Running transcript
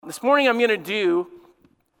This morning I'm going to do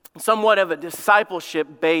somewhat of a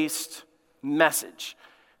discipleship-based message.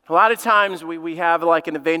 A lot of times we have like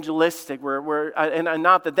an evangelistic, and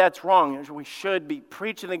not that that's wrong. We should be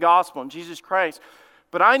preaching the gospel in Jesus Christ.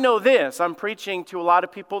 But I know this, I'm preaching to a lot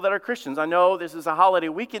of people that are Christians. I know this is a holiday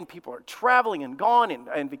weekend, people are traveling and gone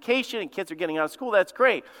and vacation, and kids are getting out of school, that's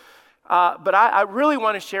great. But I really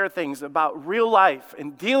want to share things about real life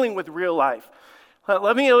and dealing with real life.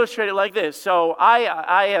 Let me illustrate it like this. So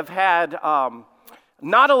I have had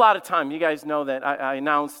not a lot of time. You guys know that I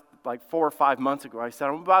announced like 4 or 5 months ago, I said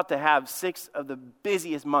I'm about to have 6 of the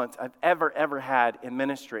busiest months I've ever had in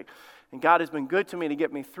ministry. And God has been good to me to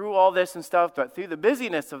get me through all this and stuff, but through the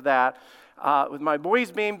busyness of that, with my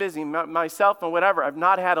boys being busy, myself and whatever, I've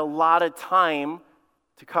not had a lot of time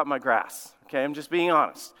to cut my grass. Okay, I'm just being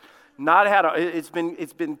honest. It's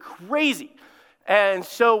been crazy. And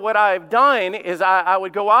so what I've done is I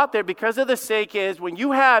would go out there because of the sake is when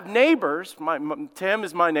you have neighbors, Tim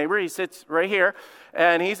is my neighbor, he sits right here,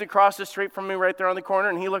 and he's across the street from me right there on the corner,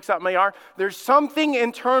 and he looks out my yard. There's something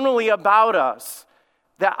internally about us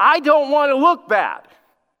that I don't want to look bad.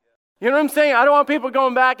 You know what I'm saying? I don't want people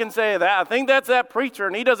going back and saying that. I think that's that preacher,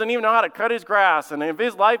 and he doesn't even know how to cut his grass. And if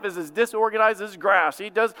his life is as disorganized as his grass, he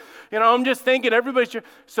does, I'm just thinking everybody should.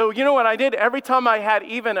 So you know what I did? Every time I had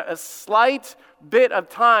even a slight bit of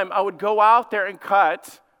time, I would go out there and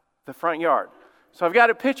cut the front yard. So I've got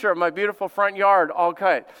a picture of my beautiful front yard all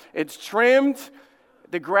cut. It's trimmed.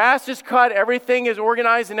 The grass is cut, everything is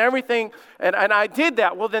organized and everything, and I did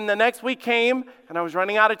that. Well, then the next week came, and I was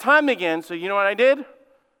running out of time again, so you know what I did?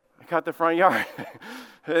 I cut the front yard,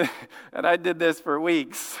 and I did this for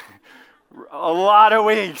weeks, a lot of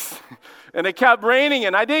weeks, and it kept raining,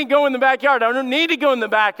 and I didn't go in the backyard. I don't need to go in the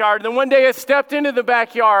backyard. Then one day I stepped into the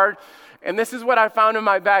backyard, and this is what I found in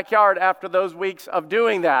my backyard after those weeks of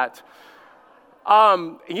doing that.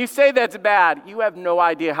 You say that's bad. You have no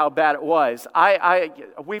idea how bad it was.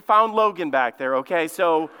 We found Logan back there, okay?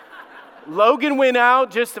 So Logan went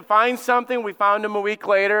out just to find something. We found him a week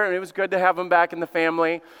later, and it was good to have him back in the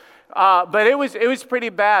family. But it was pretty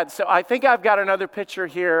bad. So I think I've got another picture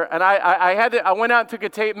here, and I went out and took a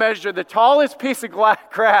tape measure. The tallest piece of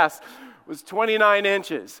grass was 29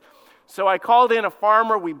 inches. So I called in a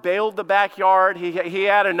farmer. We baled the backyard. He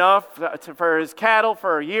had enough for his cattle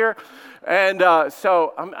for a year. And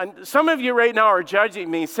so some of you right now are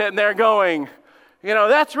judging me, sitting there going,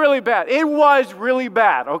 that's really bad. It was really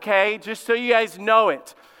bad, okay? Just so you guys know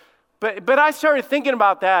it. But I started thinking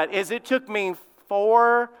about that it took me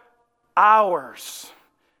 4 hours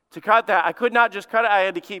to cut that. I could not just cut it. I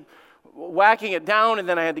had to keep whacking it down, and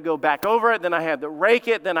then I had to go back over it, then I had to rake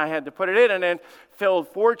it, then I had to put it in, and then filled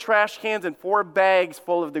 4 trash cans and 4 bags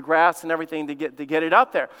full of the grass and everything to get it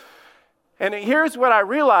up there. And here's what I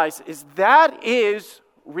realized is that is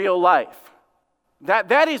real life.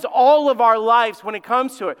 That is all of our lives when it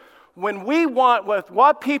comes to it. When we want with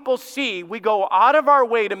what people see, we go out of our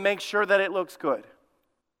way to make sure that it looks good.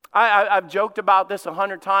 I've joked about this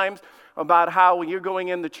 100 times about how when you're going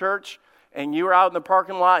into church and you're out in the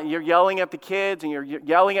parking lot and you're yelling at the kids and you're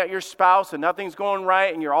yelling at your spouse and nothing's going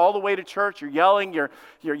right and you're all the way to church, you're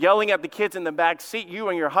yelling at the kids in the back seat. You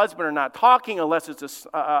and your husband are not talking unless it's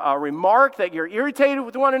a remark that you're irritated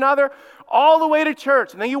with one another, all the way to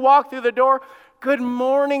church. And then you walk through the door, good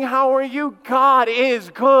morning, how are you? God is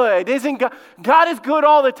good. Isn't God? God is good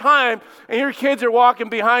all the time. And your kids are walking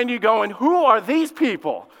behind you going, who are these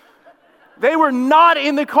people? They were not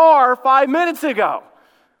in the car 5 minutes ago.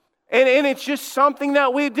 And it's just something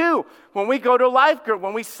that we do. When we go to life group,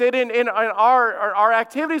 when we sit in our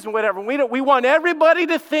activities and whatever, we want everybody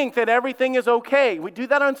to think that everything is okay. We do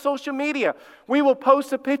that on social media. We will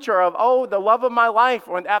post a picture of, the love of my life,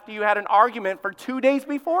 after you had an argument for 2 days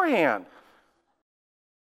beforehand.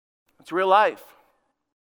 It's real life.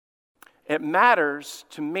 It matters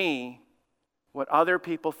to me what other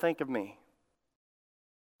people think of me.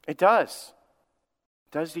 It does.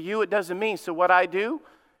 It does to you, it does to me. So what I do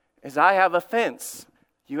is I have a fence.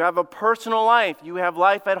 You have a personal life. You have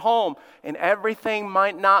life at home. And everything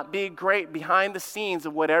might not be great behind the scenes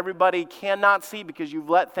of what everybody cannot see because you've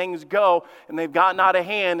let things go and they've gotten out of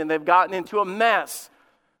hand and they've gotten into a mess.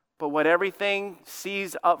 But what everything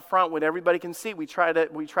sees up front, what everybody can see, we try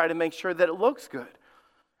to make sure that it looks good.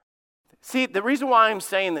 See, the reason why I'm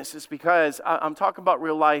saying this is because I'm talking about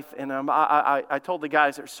real life, and I told the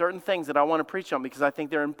guys there's certain things that I want to preach on because I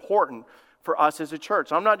think they're important for us as a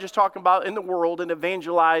church. I'm not just talking about in the world and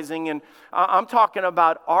evangelizing, and I'm talking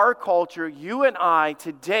about our culture, you and I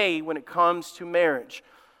today when it comes to marriage.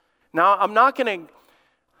 Now, I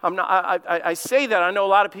say that, I know a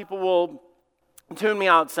lot of people tune me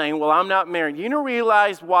out saying, well, I'm not married. You don't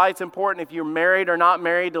realize why it's important if you're married or not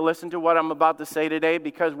married to listen to what I'm about to say today?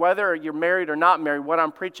 Because whether you're married or not married, what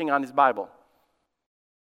I'm preaching on is Bible.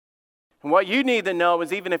 And what you need to know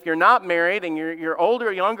is even if you're not married and you're older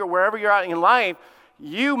or younger, wherever you're at in life,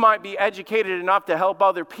 you might be educated enough to help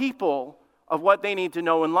other people of what they need to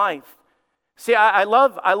know in life. See, I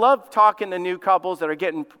love talking to new couples that are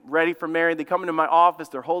getting ready for marriage. They come into my office,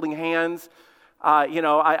 they're holding hands.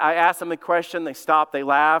 I ask them a question, they stop, they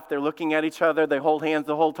laugh, they're looking at each other, they hold hands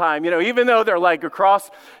the whole time. Even though they're like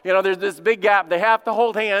across, there's this big gap, they have to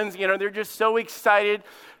hold hands. They're just so excited.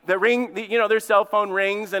 Their cell phone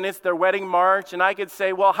rings and it's their wedding march. And I could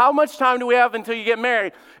say, well, how much time do we have until you get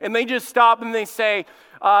married? And they just stop and they say,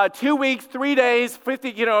 2 weeks, 3 days,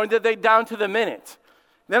 50, they down to the minute.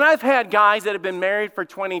 Then I've had guys that have been married for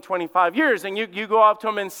 20, 25 years. And you go up to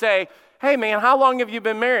them and say, hey, man, how long have you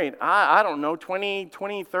been married? I don't know, 20,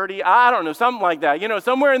 30, I don't know, something like that.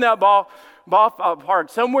 Somewhere in that ballpark,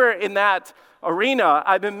 somewhere in that arena,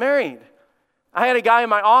 I've been married. I had a guy in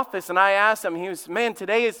my office, and I asked him, he was, man,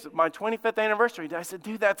 today is my 25th anniversary. I said,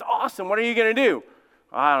 dude, that's awesome. What are you going to do?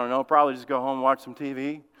 I don't know, probably just go home and watch some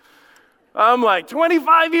TV. I'm like,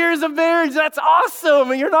 25 years of marriage, that's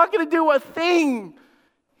awesome. And you're not going to do a thing.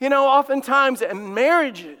 Oftentimes in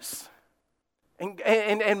marriages,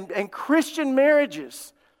 and Christian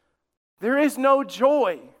marriages, there is no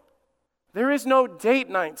joy. There is no date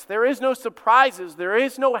nights. There is no surprises. There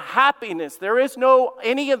is no happiness. There is no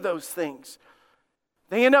any of those things.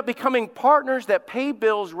 They end up becoming partners that pay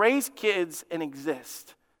bills, raise kids, and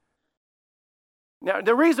exist. Now,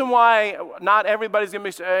 the reason why not everybody's going to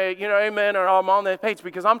be saying, amen, or I'm on that page,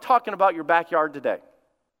 because I'm talking about your backyard today.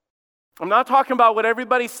 I'm not talking about what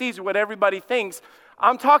everybody sees or what everybody thinks.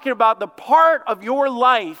 I'm talking about the part of your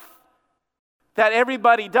life that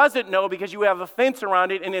everybody doesn't know because you have a fence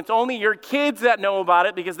around it, and it's only your kids that know about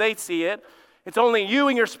it because they see it. It's only you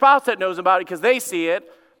and your spouse that knows about it because they see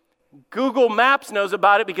it. Google Maps knows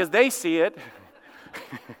about it because they see it.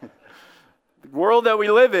 The world that we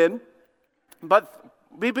live in. But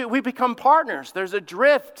we become partners. There's a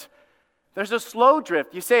drift. There's a slow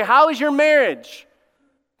drift. You say, how is your marriage?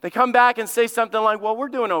 They come back and say something like, well, we're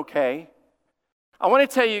doing okay. I want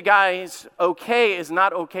to tell you guys, okay is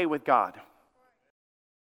not okay with God.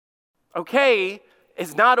 Okay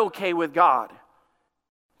is not okay with God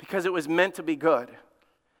because it was meant to be good.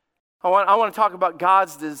 I want to talk about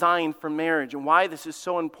God's design for marriage and why this is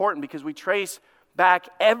so important, because we trace back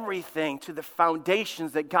everything to the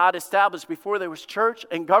foundations that God established before there was church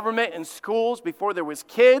and government and schools, before there was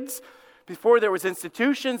kids, before there was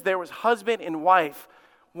institutions, there was husband and wife.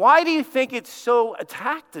 Why do you think it's so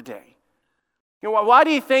attacked today? Why do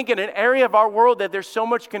you think in an area of our world that there's so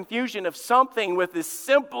much confusion of something with as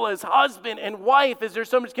simple as husband and wife? Is there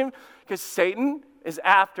so much confusion? Because Satan is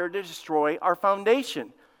after to destroy our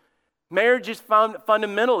foundation. Marriage is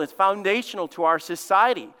fundamental. It's foundational to our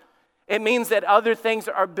society. It means that other things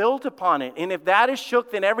are built upon it. And if that is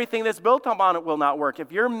shook, then everything that's built upon it will not work.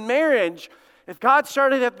 If your marriage, if God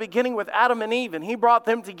started at the beginning with Adam and Eve and he brought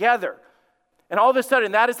them together, and all of a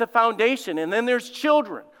sudden that is the foundation, and then there's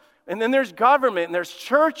children, and then there's government, and there's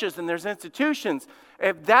churches, and there's institutions.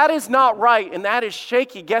 If that is not right and that is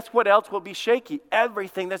shaky, guess what else will be shaky?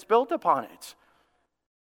 Everything that's built upon it.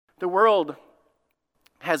 The world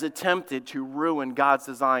has attempted to ruin God's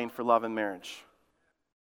design for love and marriage.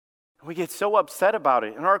 We get so upset about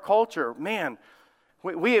it. In our culture, man,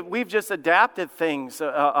 we've just adapted things,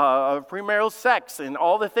 premarital sex and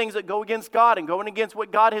all the things that go against God and going against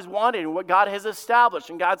what God has wanted and what God has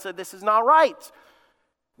established. And God said, this is not right.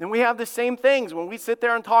 Then we have the same things when we sit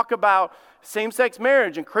there and talk about same-sex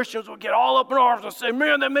marriage, and Christians will get all up in arms and say,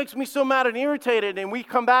 man, that makes me so mad and irritated. And we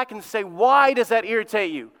come back and say, why does that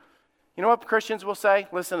irritate you? You know what Christians will say?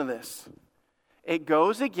 Listen to this. It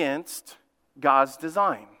goes against God's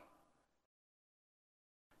design.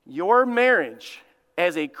 Your marriage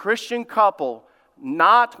as a Christian couple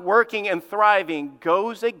not working and thriving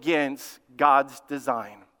goes against God's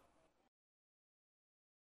design.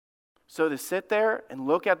 So to sit there and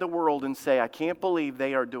look at the world and say, I can't believe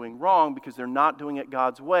they are doing wrong because they're not doing it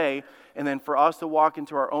God's way, and then for us to walk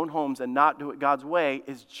into our own homes and not do it God's way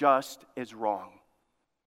is just as wrong.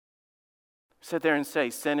 Sit there and say,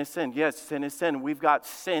 sin is sin. Yes, sin is sin. We've got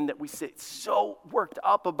sin that we sit so worked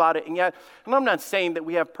up about it. And I'm not saying that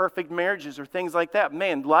we have perfect marriages or things like that.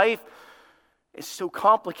 Man, life is so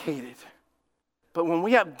complicated. But when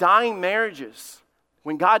we have dying marriages,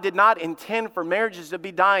 when God did not intend for marriages to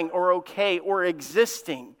be dying or okay or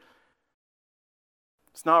existing,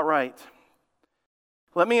 it's not right.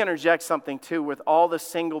 Let me interject something too with all the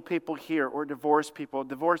single people here or divorced people.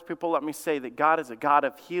 Divorced people, let me say that God is a God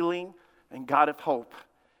of healing and God of hope.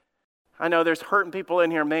 I know there's hurting people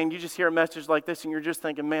in here, man. You just hear a message like this and you're just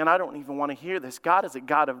thinking, man, I don't even want to hear this. God is a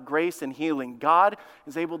God of grace and healing. God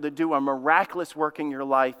is able to do a miraculous work in your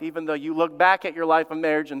life, even though you look back at your life of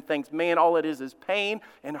marriage and think, man, all it is pain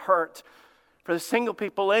and hurt. For the single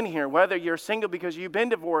people in here, whether you're single because you've been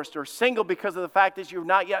divorced or single because of the fact that you're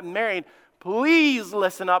not yet married, please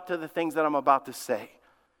listen up to the things that I'm about to say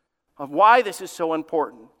of why this is so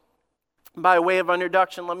important. By way of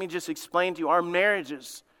introduction, let me just explain to you, our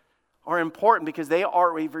marriages are important because they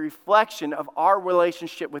are a reflection of our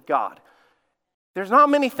relationship with God. There's not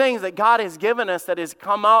many things that God has given us that has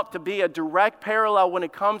come out to be a direct parallel when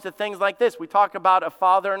it comes to things like this. We talk about a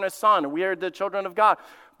father and a son. We are the children of God.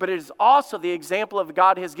 But it is also the example of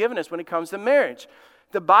God has given us when it comes to marriage.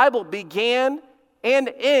 The Bible began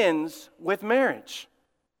and ends with marriage.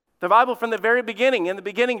 The Bible from the very beginning, in the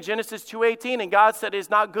beginning, Genesis 2:18, and God said, it is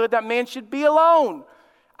not good that man should be alone.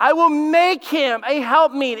 I will make him a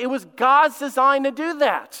helpmeet. It was God's design to do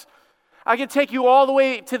that. I can take you all the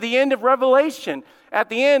way to the end of Revelation. At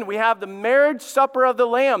the end, we have the marriage supper of the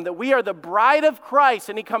Lamb, that we are the bride of Christ,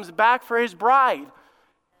 and he comes back for his bride.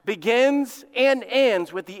 Begins and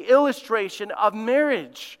ends with the illustration of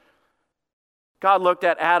marriage. God looked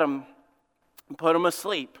at Adam and put him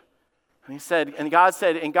asleep. And he said, and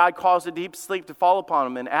God caused a deep sleep to fall upon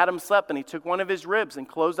him. And Adam slept, and he took one of his ribs and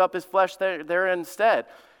closed up his flesh there instead.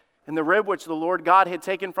 And the rib which the Lord God had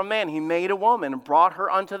taken from man, he made a woman and brought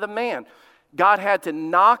her unto the man. God had to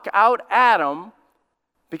knock out Adam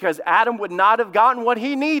because Adam would not have gotten what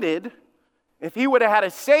he needed. If he would have had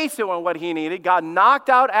a say-so on what he needed, God knocked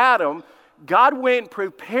out Adam. God went and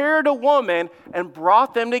prepared a woman and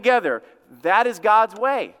brought them together. That is God's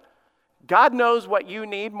way. God knows what you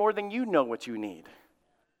need more than you know what you need.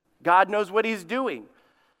 God knows what he's doing.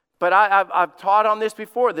 But I've taught on this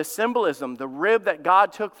before, the symbolism, the rib that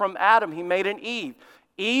God took from Adam, he made an Eve.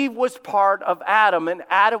 Eve was part of Adam, and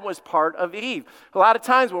Adam was part of Eve. A lot of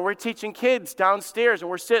times when we're teaching kids downstairs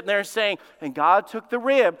and we're sitting there saying, and God took the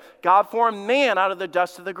rib, God formed man out of the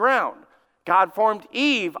dust of the ground. God formed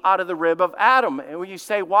Eve out of the rib of Adam. And when you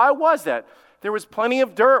say, why was that? There was plenty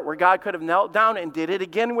of dirt where God could have knelt down and did it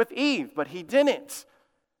again with Eve, but he didn't.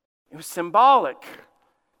 It was symbolic.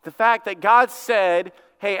 The fact that God said,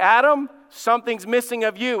 hey, Adam, something's missing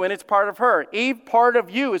of you, and it's part of her. Eve, part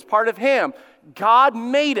of you is part of him. God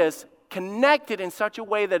made us connected in such a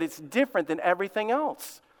way that it's different than everything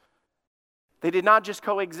else. They did not just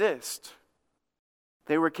coexist.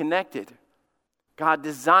 They were connected. God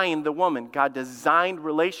designed the woman. God designed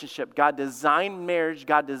relationship. God designed marriage.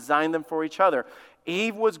 God designed them for each other.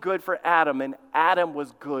 Eve was good for Adam, and Adam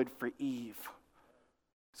was good for Eve.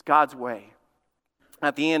 It's God's way.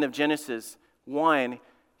 At the end of Genesis 1,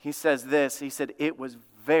 he says this. He said, it was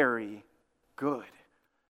very good.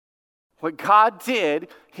 What God did,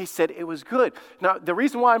 he said it was good. Now, the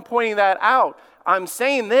reason why I'm pointing that out, I'm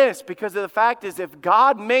saying this because of the fact is if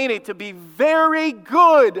God made it to be very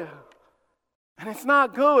good, and it's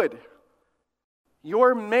not good,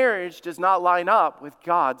 your marriage does not line up with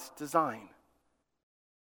God's design.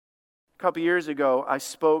 A couple years ago, I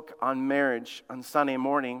spoke on marriage on Sunday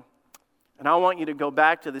morning, and I want you to go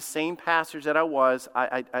back to the same passage that I was.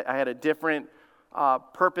 I had a different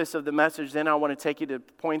purpose of the message then. I want to take you to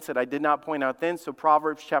points that I did not point out then. So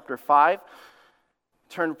Proverbs chapter 5.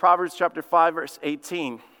 Turn to Proverbs chapter 5, verse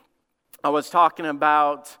 18. I was talking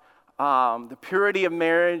about the purity of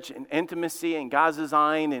marriage and intimacy and God's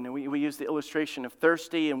design, and we used the illustration of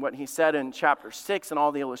thirsty and what he said in chapter 6 and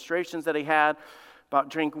all the illustrations that he had about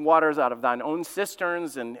drinking waters out of thine own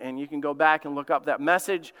cisterns, and you can go back and look up that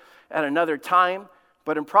message at another time.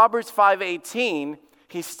 But in Proverbs 5:18,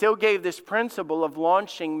 he still gave this principle of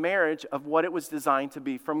launching marriage of what it was designed to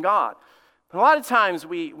be from God. And a lot of times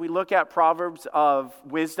we look at Proverbs of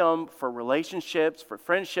wisdom for relationships, for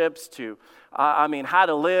friendships, how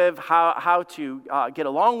to live, how to get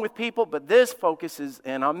along with people, but this focuses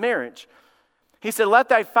in on marriage. He said, let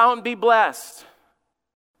thy fountain be blessed,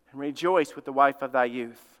 and rejoice with the wife of thy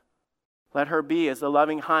youth. Let her be as a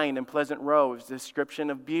loving hind and pleasant roe, as a description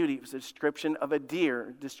of beauty, as a description of a deer,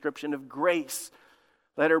 a description of grace.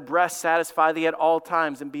 Let her breast satisfy thee at all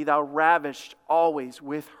times, and be thou ravished always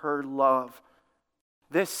with her love.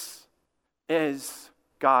 This is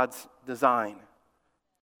God's design.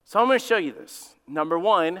 So I'm going to show you this. Number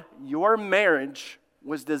one, your marriage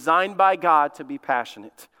was designed by God to be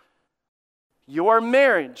passionate. Your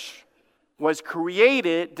marriage was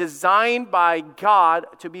created, designed by God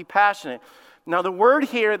to be passionate. Now the word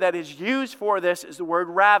here that is used for this is the word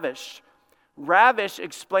ravished. Ravish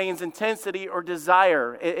explains intensity or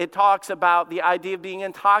desire. It talks about the idea of being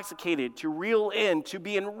intoxicated, to reel in, to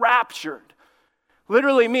be enraptured.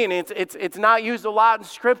 Literally meaning, it's not used a lot in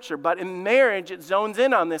Scripture, but in marriage it zones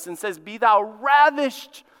in on this and says, be thou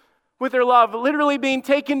ravished with her love. Literally being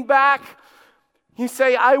taken back. You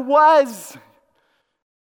say, I was.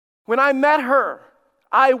 When I met her,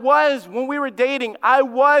 I was, when we were dating, I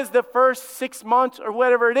was the first 6 months or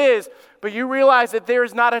whatever it is. But you realize that there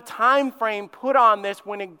is not a time frame put on this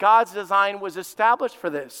when God's design was established for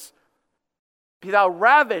this. Be thou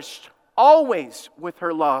ravished always with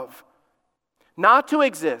her love. Not to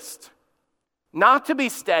exist, not to be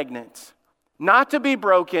stagnant, not to be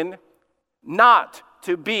broken, not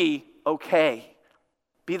to be okay.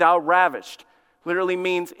 Be thou ravished. Literally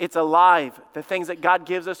means it's alive. The things that God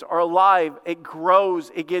gives us are alive. It grows.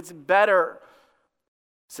 It gets better.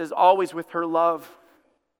 It says always with her love.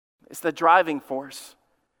 It's the driving force.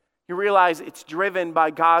 You realize it's driven by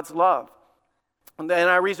God's love. And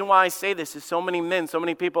the reason why I say this is so many men, so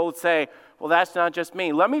many people would say, well, that's not just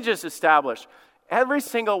me. Let me just establish, every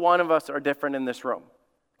single one of us are different in this room.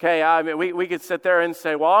 Okay, I mean, we could sit there and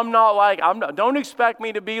say, well, don't expect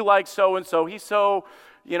me to be like so-and-so. He's so,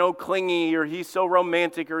 clingy, or he's so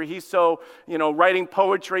romantic, or he's so, writing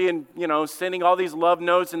poetry and, sending all these love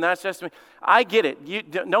notes, and that's just me. I get it. You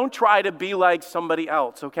don't try to be like somebody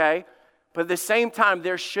else, okay? But at the same time,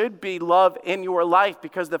 there should be love in your life,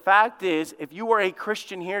 because the fact is, if you are a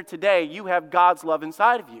Christian here today, you have God's love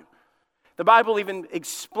inside of you. The Bible even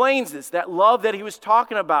explains this, that love that he was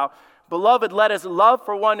talking about. Beloved, let us love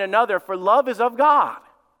for one another, for love is of God.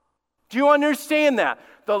 Do you understand that?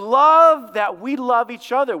 The love that we love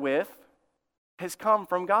each other with has come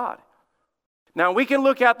from God. Now, we can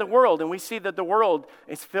look at the world and we see that the world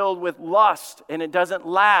is filled with lust and it doesn't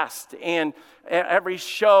last. And every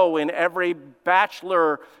show and every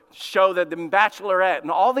bachelor show, that the Bachelorette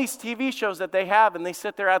and all these TV shows that they have, and they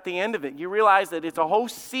sit there at the end of it, you realize that it's a whole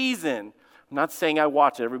season. I'm not saying I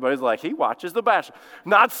watch it. Everybody's like, he watches The Bachelor. I'm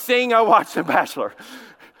not saying I watch The Bachelor.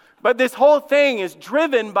 But this whole thing is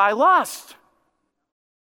driven by lust.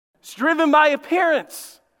 It's driven by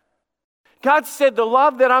appearance. God said the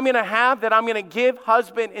love that I'm going to have, that I'm going to give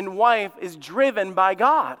husband and wife, is driven by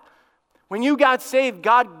God. When you got saved,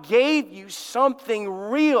 God gave you something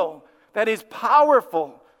real that is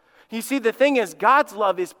powerful. You see, the thing is, God's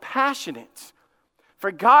love is passionate.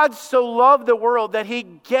 For God so loved the world that he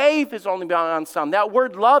gave his only begotten Son. That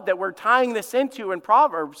word love that we're tying this into in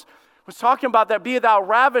Proverbs was talking about that, be thou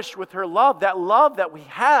ravished with her love. That love that we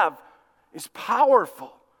have is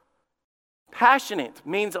powerful. Passionate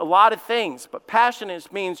means a lot of things, but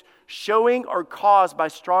passionate means showing or caused by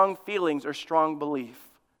strong feelings or strong belief.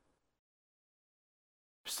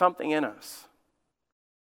 There's something in us.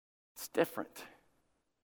 It's different.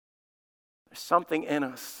 There's something in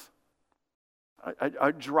us.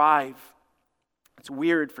 A drive. It's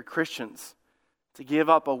weird for Christians to give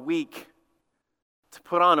up a week, to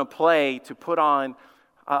put on a play, to put on,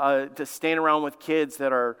 to stand around with kids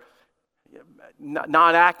that are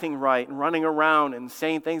not acting right and running around and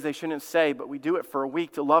saying things they shouldn't say, but we do it for a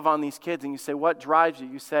week to love on these kids. And you say, what drives you?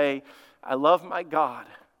 You say, I love my God.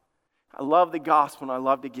 I love the gospel and I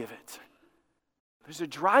love to give it. There's a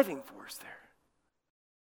driving force there.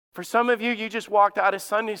 For some of you, you just walked out of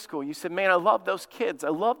Sunday school. You said, man, I love those kids. I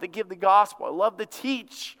love to give the gospel. I love to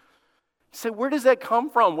teach. You say, where does that come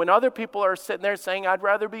from? When other people are sitting there saying, I'd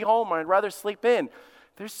rather be home or I'd rather sleep in.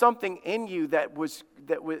 There's something in you that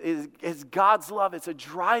is God's love. It's a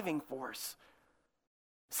driving force.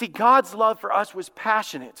 See, God's love for us was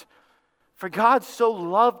passionate. For God so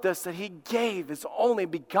loved us that he gave his only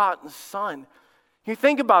begotten Son. You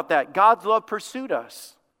think about that. God's love pursued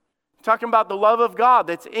us. Talking about the love of God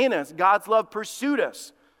that's in us. God's love pursued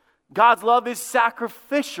us. God's love is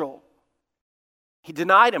sacrificial. He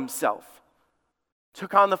denied himself.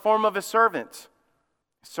 Took on the form of a servant.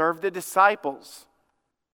 Served the disciples.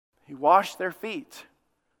 He washed their feet.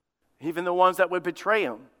 Even the ones that would betray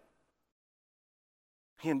him.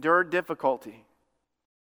 He endured difficulty.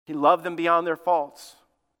 He loved them beyond their faults.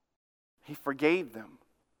 He forgave them.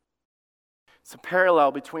 It's a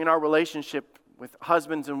parallel between our relationship with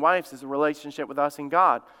husbands and wives is a relationship with us and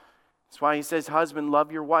God. That's why he says, husband,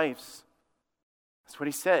 love your wives. That's what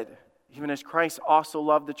he said. Even as Christ also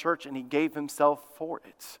loved the church and he gave himself for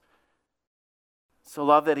it. It's the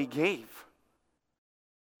love that he gave.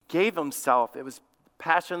 Gave himself. It was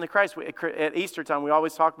passion of the Christ. At Easter time, we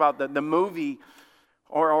always talk about the movie,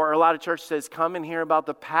 or a lot of church says, come and hear about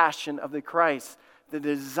the passion of the Christ. The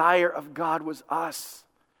desire of God was us.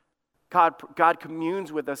 God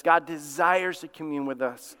communes with us. God desires to commune with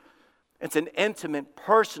us. It's an intimate,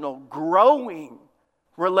 personal, growing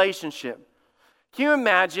relationship. Can you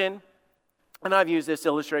imagine, and I've used this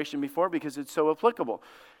illustration before because it's so applicable.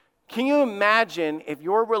 Can you imagine if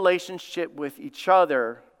your relationship with each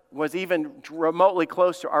other was even remotely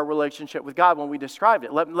close to our relationship with God when we described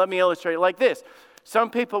it? Let me illustrate it like this.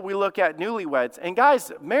 Some people, we look at newlyweds, and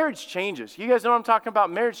guys, marriage changes. You guys know what I'm talking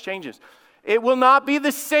about? Marriage changes. It will not be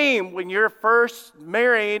the same when you're first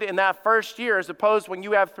married in that first year as opposed when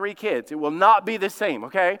you have 3 kids. It will not be the same,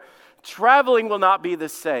 okay? Traveling will not be the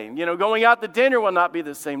same. Going out to dinner will not be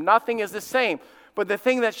the same. Nothing is the same. But the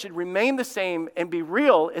thing that should remain the same and be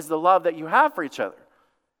real is the love that you have for each other.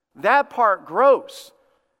 That part grows.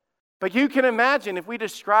 But you can imagine if we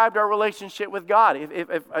described our relationship with God.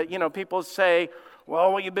 If people say,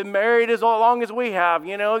 well, you've been married as long as we have.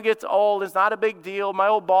 It gets old. It's not a big deal. My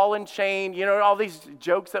old ball and chain. All these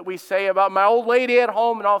jokes that we say about my old lady at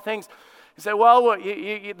home and all things. You say, well,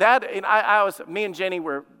 me and Jenny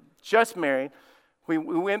were just married. We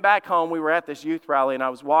went back home. We were at this youth rally, and I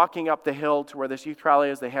was walking up the hill to where this youth rally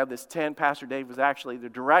is. They had this tent. Pastor Dave was actually the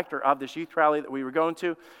director of this youth rally that we were going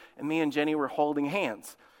to, and me and Jenny were holding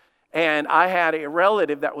hands. And I had a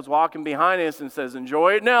relative that was walking behind us and says,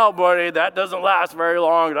 enjoy it now, buddy. That doesn't last very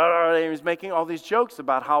long. And he was making all these jokes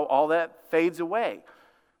about how all that fades away,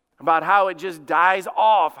 about how it just dies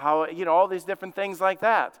off, how, all these different things like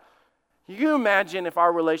that. Can you imagine if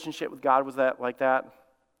our relationship with God was like that?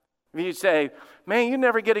 If you say, man, you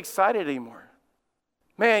never get excited anymore.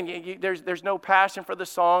 Man, there's no passion for the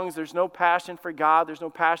songs. There's no passion for God. There's no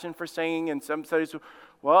passion for singing. And some studies,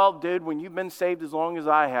 well, dude, when you've been saved as long as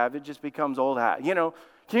I have, it just becomes old hat. Can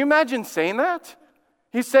you imagine saying that?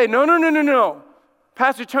 You say, no.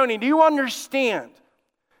 Pastor Tony, do you understand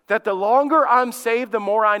that the longer I'm saved, the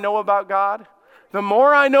more I know about God? The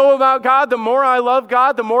more I know about God, the more I love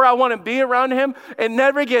God, the more I want to be around Him. It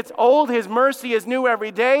never gets old. His mercy is new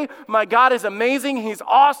every day. My God is amazing. He's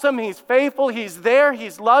awesome. He's faithful. He's there.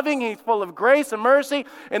 He's loving. He's full of grace and mercy.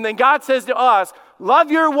 And then God says to us,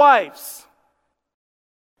 love your wives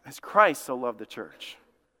as Christ so loved the church.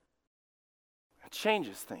 It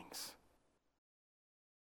changes things.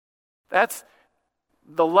 That's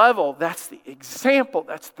the level. That's the example.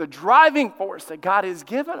 That's the driving force that God has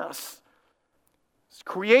given us. It's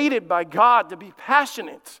created by God to be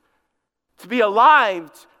passionate, to be alive,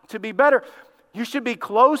 to be better. You should be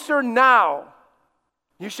closer now.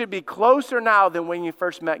 You should be closer now than when you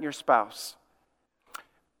first met your spouse.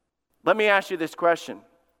 Let me ask you this question.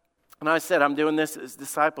 And I said, I'm doing this as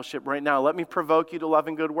discipleship right now. Let me provoke you to love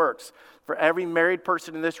and good works. For every married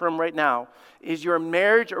person in this room right now, is your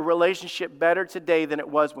marriage or relationship better today than it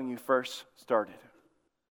was when you first started?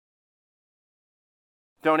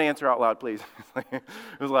 Don't answer out loud, please. It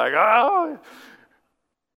was like, oh.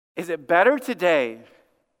 Is it better today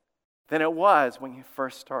than it was when you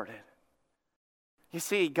first started? You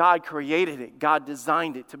see, God created it. God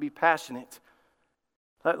designed it to be passionate.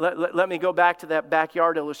 Let me go back to that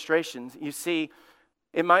backyard illustration. You see,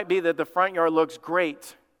 it might be that the front yard looks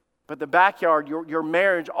great, but the backyard, your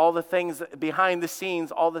marriage, all the things behind the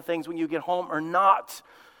scenes, all the things when you get home are not.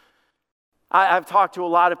 I've talked to a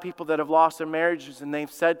lot of people that have lost their marriages, and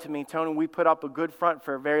they've said to me, Tony, we put up a good front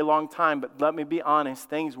for a very long time, but let me be honest,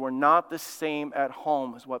 things were not the same at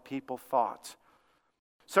home as what people thought.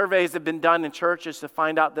 Surveys have been done in churches to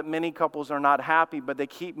find out that many couples are not happy, but they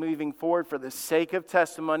keep moving forward for the sake of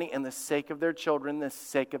testimony and the sake of their children, the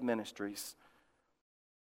sake of ministries.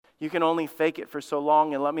 You can only fake it for so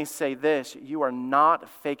long, and let me say this, you are not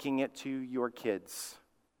faking it to your kids.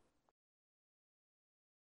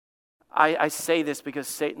 I say this because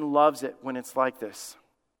Satan loves it when it's like this.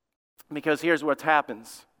 Because here's what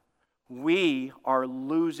happens. We are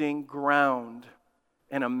losing ground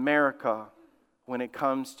in America when it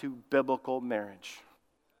comes to biblical marriage.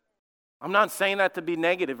 I'm not saying that to be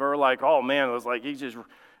negative or like, oh man, it was like he just...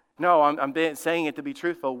 No, I'm saying it to be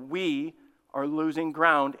truthful. We are losing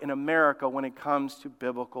ground in America when it comes to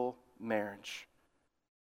biblical marriage.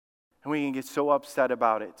 And we can get so upset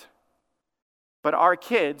about it. But our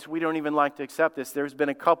kids, we don't even like to accept this. There's been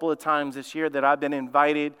a couple of times this year that I've been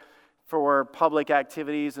invited for public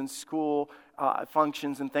activities and school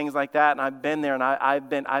functions and things like that, and I've been there, and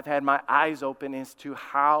I've had my eyes open as to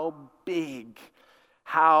how big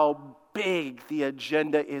the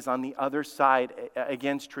agenda is on the other side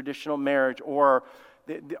against traditional marriage or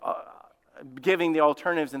giving the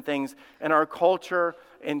alternatives and things. And our culture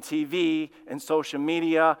and TV and social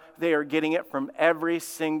media, they are getting it from every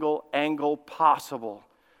single angle possible.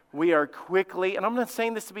 We are quickly, and I'm not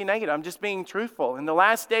saying this to be negative, I'm just being truthful. In the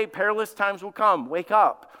last day, perilous times will come. Wake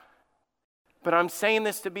up. But I'm saying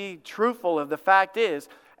this to be truthful of the fact is,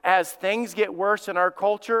 as things get worse in our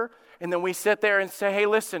culture, and then we sit there and say, hey,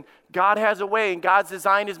 listen, God has a way, and God's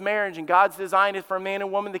designed his marriage, and God's designed it for a man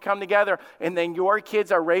and woman to come together, and then your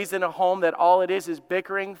kids are raised in a home that all it is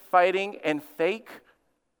bickering, fighting, and fake.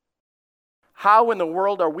 How in the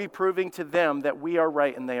world are we proving to them that we are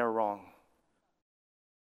right and they are wrong?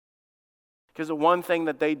 Because the one thing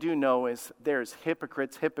that they do know is there's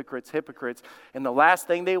hypocrites, and the last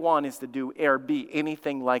thing they want is to do or be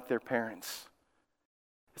anything like their parents.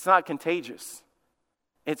 It's not contagious.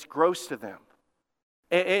 It's gross to them.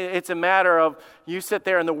 It's a matter of you sit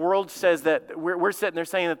there and the world says that we're sitting there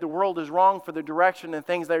saying that the world is wrong for the direction and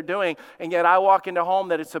things they're doing, and yet I walk into a home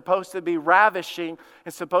that it's supposed to be ravishing,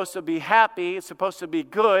 it's supposed to be happy, it's supposed to be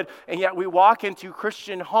good, and yet we walk into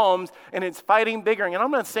Christian homes and it's fighting, bickering. And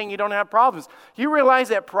I'm not saying you don't have problems. You realize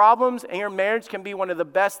that problems in your marriage can be one of the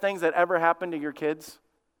best things that ever happened to your kids?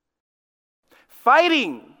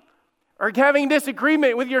 Fighting or having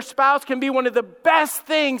disagreement with your spouse can be one of the best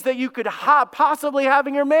things that you could possibly have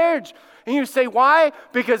in your marriage. And you say, why?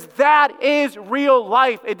 Because that is real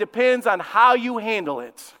life. It depends on how you handle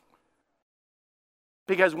it.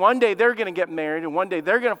 Because one day they're going to get married, and one day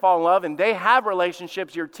they're going to fall in love, and they have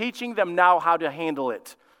relationships. You're teaching them now how to handle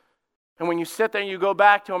it. And when you sit there and you go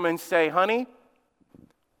back to them and say, honey,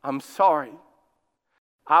 I'm sorry.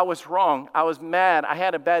 I was wrong. I was mad. I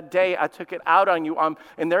had a bad day. I took it out on you.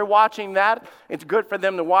 And they're watching that. It's good for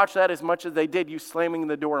them to watch that as much as they did you slamming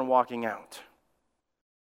the door and walking out.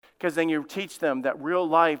 Because then you teach them that real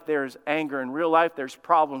life there's anger, and real life there's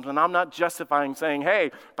problems. And I'm not justifying saying,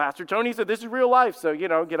 hey, Pastor Tony said this is real life, so,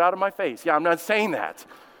 get out of my face. Yeah, I'm not saying that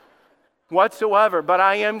whatsoever. But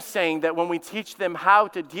I am saying that when we teach them how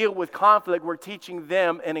to deal with conflict, we're teaching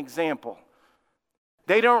them an example.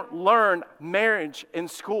 They don't learn marriage in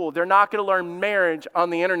school. They're not going to learn marriage on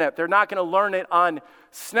the internet. They're not going to learn it on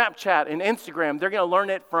Snapchat and Instagram. They're going to learn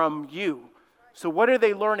it from you. So what are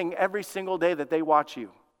they learning every single day that they watch you?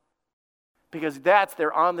 Because that's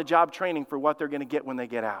their on-the-job training for what they're going to get when they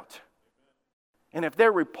get out. And if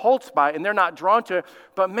they're repulsed by it and they're not drawn to it,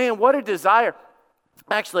 but man, what a desire.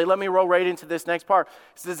 Actually, let me roll right into this next part.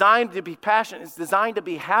 It's designed to be passionate. It's designed to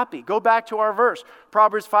be happy. Go back to our verse,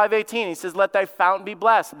 Proverbs 5:18. He says, let thy fountain be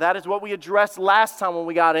blessed. That is what we addressed last time when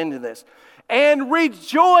we got into this. And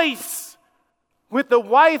rejoice with the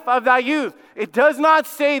wife of thy youth. It does not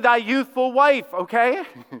say thy youthful wife, okay?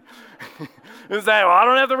 It's like, well, I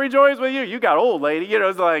don't have to rejoice with you. You got old, lady.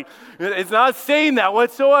 It's not saying that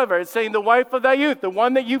whatsoever. It's saying the wife of thy youth, the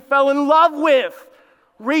one that you fell in love with.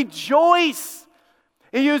 Rejoice.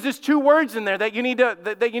 It uses two words in there that you need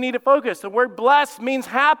to focus. The word blessed means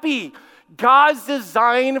happy. God's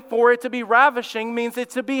design for it to be ravishing means it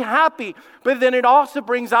to be happy. But then it also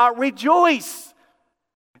brings out rejoice.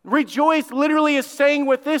 Rejoice literally is saying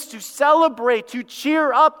with this, to celebrate, to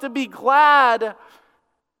cheer up, to be glad,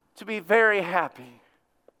 to be very happy.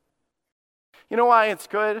 You know why it's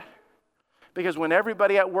good? Because when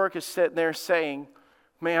everybody at work is sitting there saying,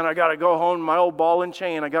 man, I got to go home to my old ball and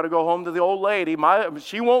chain. I got to go home to the old lady.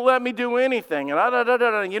 She won't let me do anything.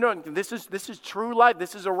 And this is true life.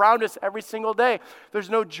 This is around us every single day. There's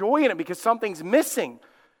no joy in it because something's missing.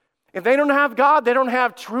 If they don't have God, they don't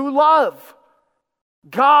have true love.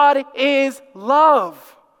 God is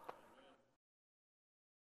love.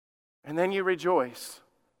 And then you rejoice.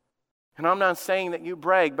 And I'm not saying that you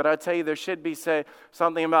brag, but I tell you there should be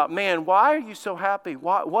something about, man, why are you so happy?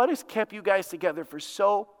 What has kept you guys together for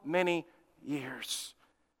so many years?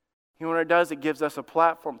 You know what it does? It gives us a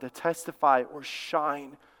platform to testify or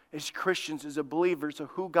shine as Christians, as believers of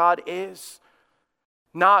who God is.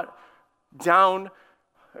 Not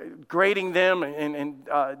downgrading them and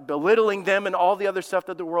belittling them and all the other stuff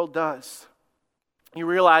that the world does. You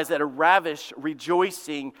realize that a ravished,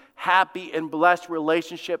 rejoicing, happy, and blessed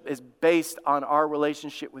relationship is based on our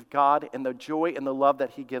relationship with God and the joy and the love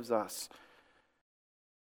that He gives us.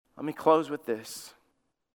 Let me close with this.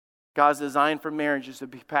 God's design for marriage is to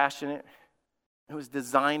be passionate. It was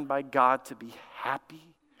designed by God to be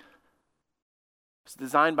happy. It's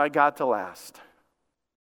designed by God to last.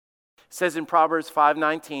 It says in Proverbs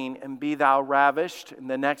 5:19, and be thou ravished, and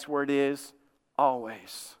the next word is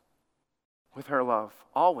always. With her love,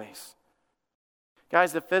 always.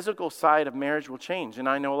 Guys, the physical side of marriage will change. And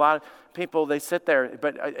I know a lot of people, they sit there.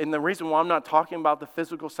 And the reason why I'm not talking about the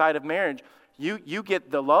physical side of marriage, you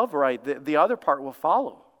get the love right. The other part will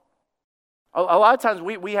follow. A lot of times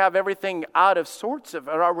we have everything out of sorts of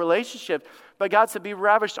our relationship. But God said, be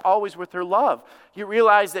ravished always with her love. You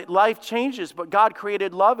realize that life changes. But God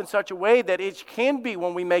created love in such a way that it can be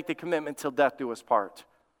when we make the commitment till death do us part.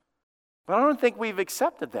 But I don't think we've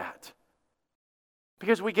accepted that.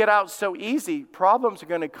 Because we get out so easy, problems are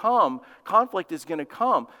going to come, conflict is going to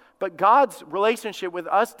come. But God's relationship with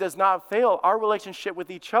us does not fail. Our relationship with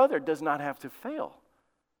each other does not have to fail.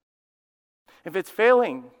 If it's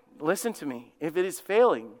failing, listen to me. If it is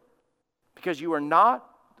failing because you are not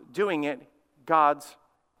doing it God's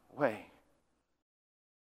way.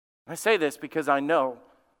 I say this because I know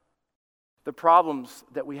the problems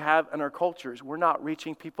that we have in our cultures, we're not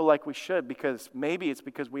reaching people like we should because maybe it's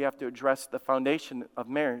because we have to address the foundation of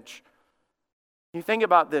marriage. You think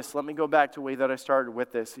about this. Let me go back to the way that I started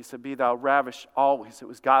with this. He said, be thou ravished always. It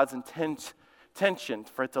was God's intention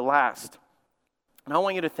for it to last. And I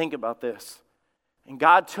want you to think about this. And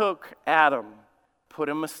God took Adam, put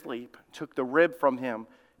him asleep, took the rib from him,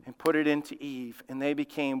 and put it into Eve, and they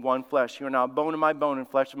became one flesh. You are now bone of my bone and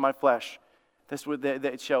flesh of my flesh. This would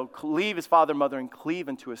that shall leave his father and mother and cleave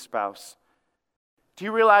unto his spouse. Do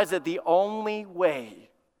you realize that the only way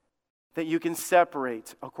that you can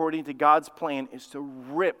separate, according to God's plan, is to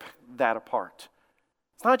rip that apart?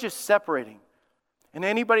 It's not just separating. And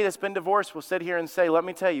anybody that's been divorced will sit here and say, let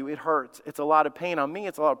me tell you, it hurts. It's a lot of pain on me.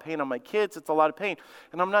 It's a lot of pain on my kids. It's a lot of pain.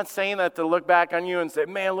 And I'm not saying that to look back on you and say,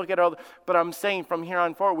 man, look at all. But I'm saying from here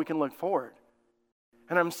on forward, we can look forward.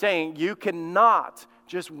 And I'm saying you cannot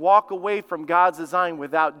just walk away from God's design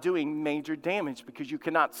without doing major damage, because you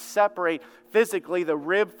cannot separate physically the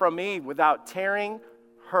rib from Eve without tearing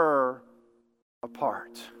her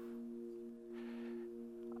apart.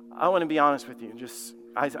 I want to be honest with you.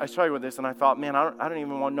 I struggled with this, and I thought, man, I don't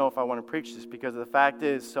even want to know if I want to preach this, because the fact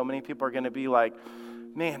is, so many people are going to be like,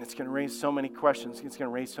 man, it's going to raise so many questions. It's going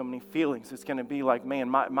to raise so many feelings. It's going to be like, man,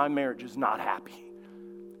 my marriage is not happy.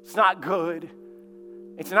 It's not good.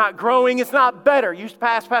 It's not growing. It's not better. You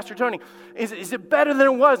ask Pastor Tony, is it better than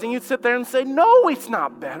it was? And you'd sit there and say, no, it's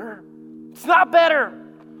not better. It's not better.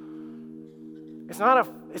 It's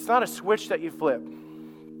not a switch that you flip.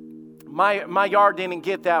 My yard didn't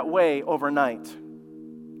get that way overnight.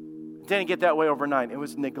 It didn't get that way overnight. It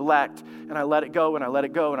was neglect. And I let it go, and I let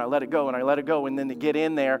it go, and I let it go, and I let it go. And then to get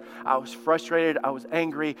in there, I was frustrated. I was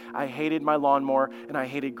angry. I hated my lawnmower, and I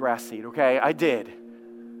hated grass seed, okay? I did.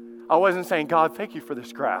 I wasn't saying, God, thank you for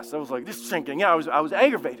this grass. I was like, this is sinking. Yeah, I was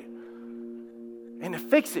aggravated. And to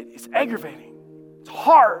fix it, it's aggravating. It's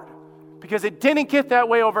hard because it didn't get that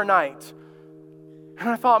way overnight. And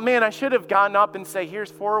I thought, man, I should have gotten up and say, here's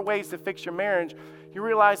 4 ways to fix your marriage. You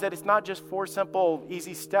realize that it's not just 4 simple,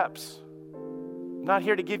 easy steps. I'm not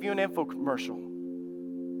here to give you an infomercial.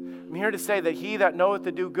 I'm here to say that he that knoweth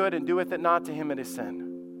to do good and doeth it not, to him it is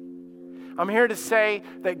sin. I'm here to say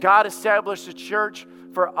that God established a church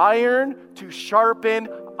for iron to sharpen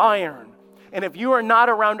iron. And if you are not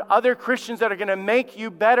around other Christians that are going to make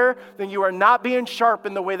you better, then you are not being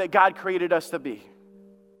sharpened the way that God created us to be.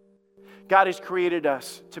 God has created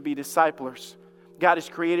us to be disciplers. God has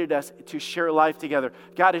created us to share life together.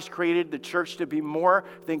 God has created the church to be more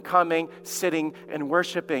than coming, sitting, and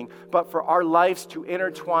worshiping, but for our lives to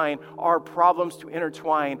intertwine, our problems to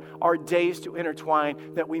intertwine, our days to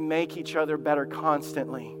intertwine, that we make each other better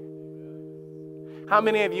constantly. How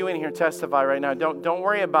many of you in here testify right now? Don't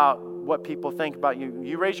worry about what people think about you.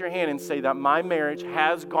 You raise your hand and say that my marriage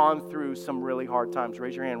has gone through some really hard times.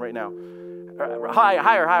 Raise your hand right now.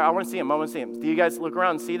 Higher. I want to see him. Do you guys look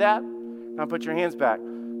around and see that? Now put your hands back.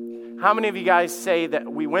 How many of you guys say that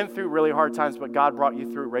we went through really hard times, but God brought you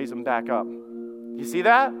through? Raise them back up. You see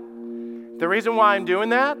that? The reason why I'm doing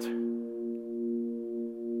that?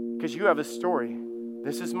 Because you have a story.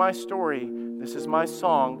 This is my story. This is my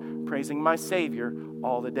song, praising my Savior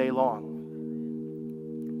all the day long.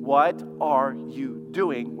 What are you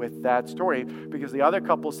doing with that story? Because the other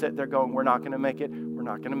couple sit there going, we're not going to make it. We're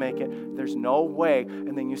not going to make it. There's no way.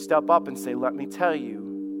 And then you step up and say, let me tell you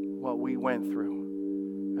what we went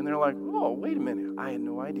through. And they're like, oh, wait a minute. I had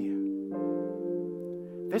no idea.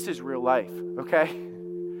 This is real life, okay?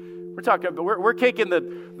 We're talking about, we're kicking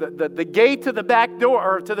the gate to the back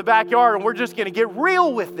door, or to the backyard, and we're just going to get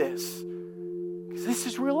real with this. Because this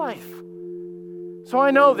is real life. So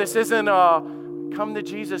I know this isn't a come to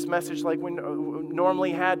Jesus message like we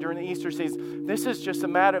normally had during the Easter season. This is just a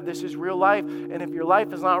matter of, this is real life. And if your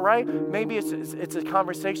life is not right, maybe it's a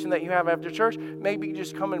conversation that you have after church. Maybe you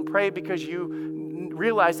just come and pray because you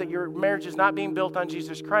realize that your marriage is not being built on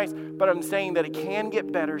Jesus Christ. But I'm saying that it can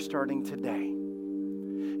get better starting today.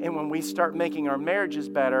 And when we start making our marriages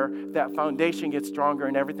better, that foundation gets stronger,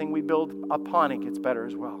 and everything we build upon it gets better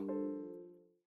as well.